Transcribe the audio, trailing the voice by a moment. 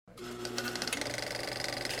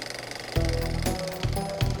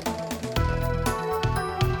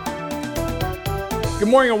Good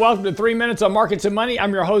morning and welcome to 3 Minutes on Markets and Money.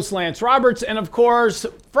 I'm your host, Lance Roberts. And of course,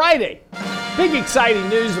 Friday, big exciting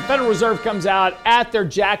news. The Federal Reserve comes out at their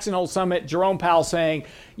Jackson Hole Summit. Jerome Powell saying,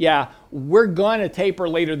 yeah, we're going to taper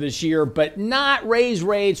later this year, but not raise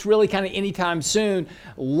rates really kind of anytime soon.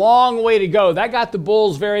 Long way to go. That got the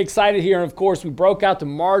bulls very excited here. And of course, we broke out the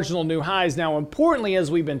marginal new highs. Now, importantly, as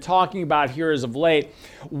we've been talking about here as of late,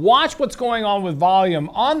 watch what's going on with volume.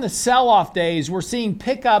 On the sell-off days, we're seeing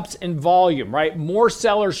pickups in volume, right? More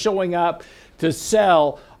sellers showing up to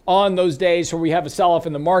sell on those days where we have a sell-off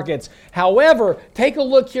in the markets. However, take a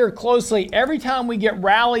look here closely. Every time we get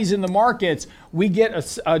rallies in the markets, we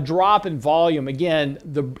get a drop in volume. Again,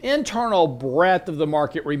 the internal breadth of the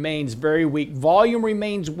market remains very weak. Volume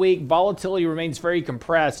remains weak. Volatility remains very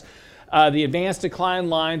compressed. The advanced decline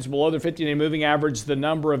lines below the 50-day moving average, the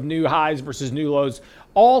number of new highs versus new lows,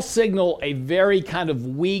 all signal a very kind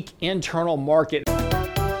of weak internal market.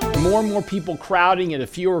 More and more people crowding into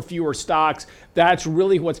fewer stocks. That's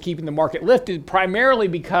really what's keeping the market lifted, primarily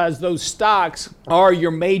because those stocks are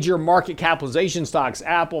your major market capitalization stocks: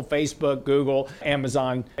 Apple, Facebook, Google,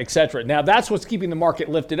 Amazon, etc. Now, that's what's keeping the market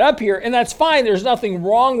lifted up here, and that's fine. There's nothing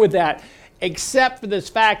wrong with that, except for this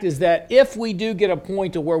fact is that if we do get a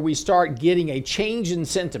point to where we start getting a change in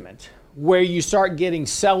sentiment, where you start getting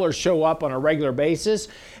sellers show up on a regular basis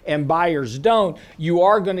and buyers don't, you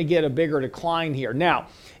are going to get a bigger decline here. Now,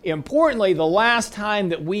 importantly, the last time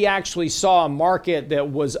that we actually saw a market that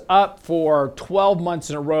was up for 12 months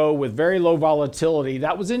in a row with very low volatility,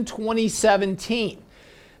 that was in 2017.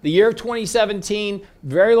 The year of 2017,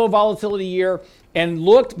 very low volatility year, and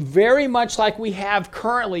looked very much like we have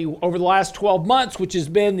currently over the last 12 months, which has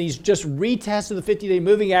been these just retests of the 50-day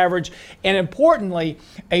moving average, and importantly,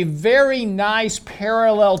 a very nice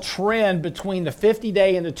parallel trend between the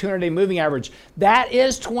 50-day and the 200-day moving average. That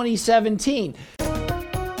is 2017.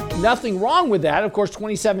 Nothing wrong with that. Of course,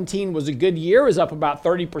 2017 was a good year. It was up about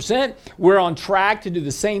 30%. We're on track to do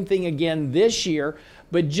the same thing again this year.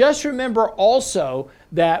 But just remember also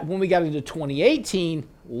that when we got into 2018,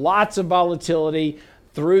 lots of volatility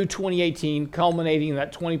through 2018, culminating in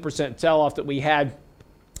that 20% sell-off that we had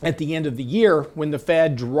at the end of the year when the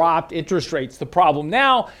Fed dropped interest rates. The problem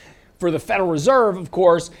now for the Federal Reserve, of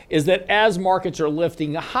course, is that as markets are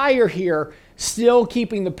lifting higher here, still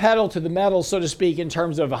keeping the pedal to the metal, so to speak, in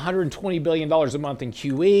terms of $120 billion a month in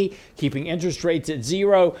QE, keeping interest rates at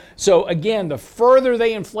zero. So again, the further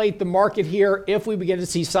they inflate the market here, if we begin to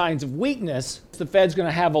see signs of weakness, the Fed's going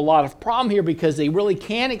to have a lot of problem here because they really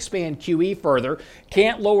can't expand QE further,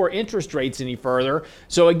 can't lower interest rates any further.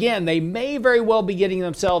 So again, they may very well be getting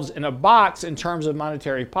themselves in a box in terms of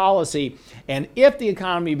monetary policy. And if the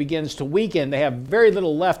economy begins to weaken, they have very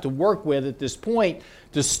little left to work with at this point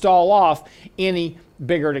to stall off any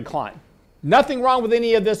bigger decline. Nothing wrong with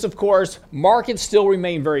any of this, of course. Markets still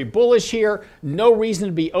remain very bullish here. No reason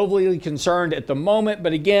to be overly concerned at the moment.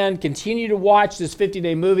 But again, continue to watch this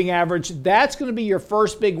 50-day moving average. That's going to be your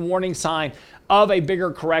first big warning sign of a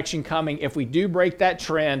bigger correction coming if we do break that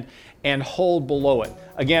trend and hold below it.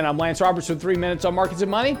 Again, I'm Lance Roberts with 3 Minutes on Markets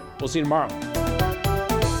and Money. We'll see you tomorrow.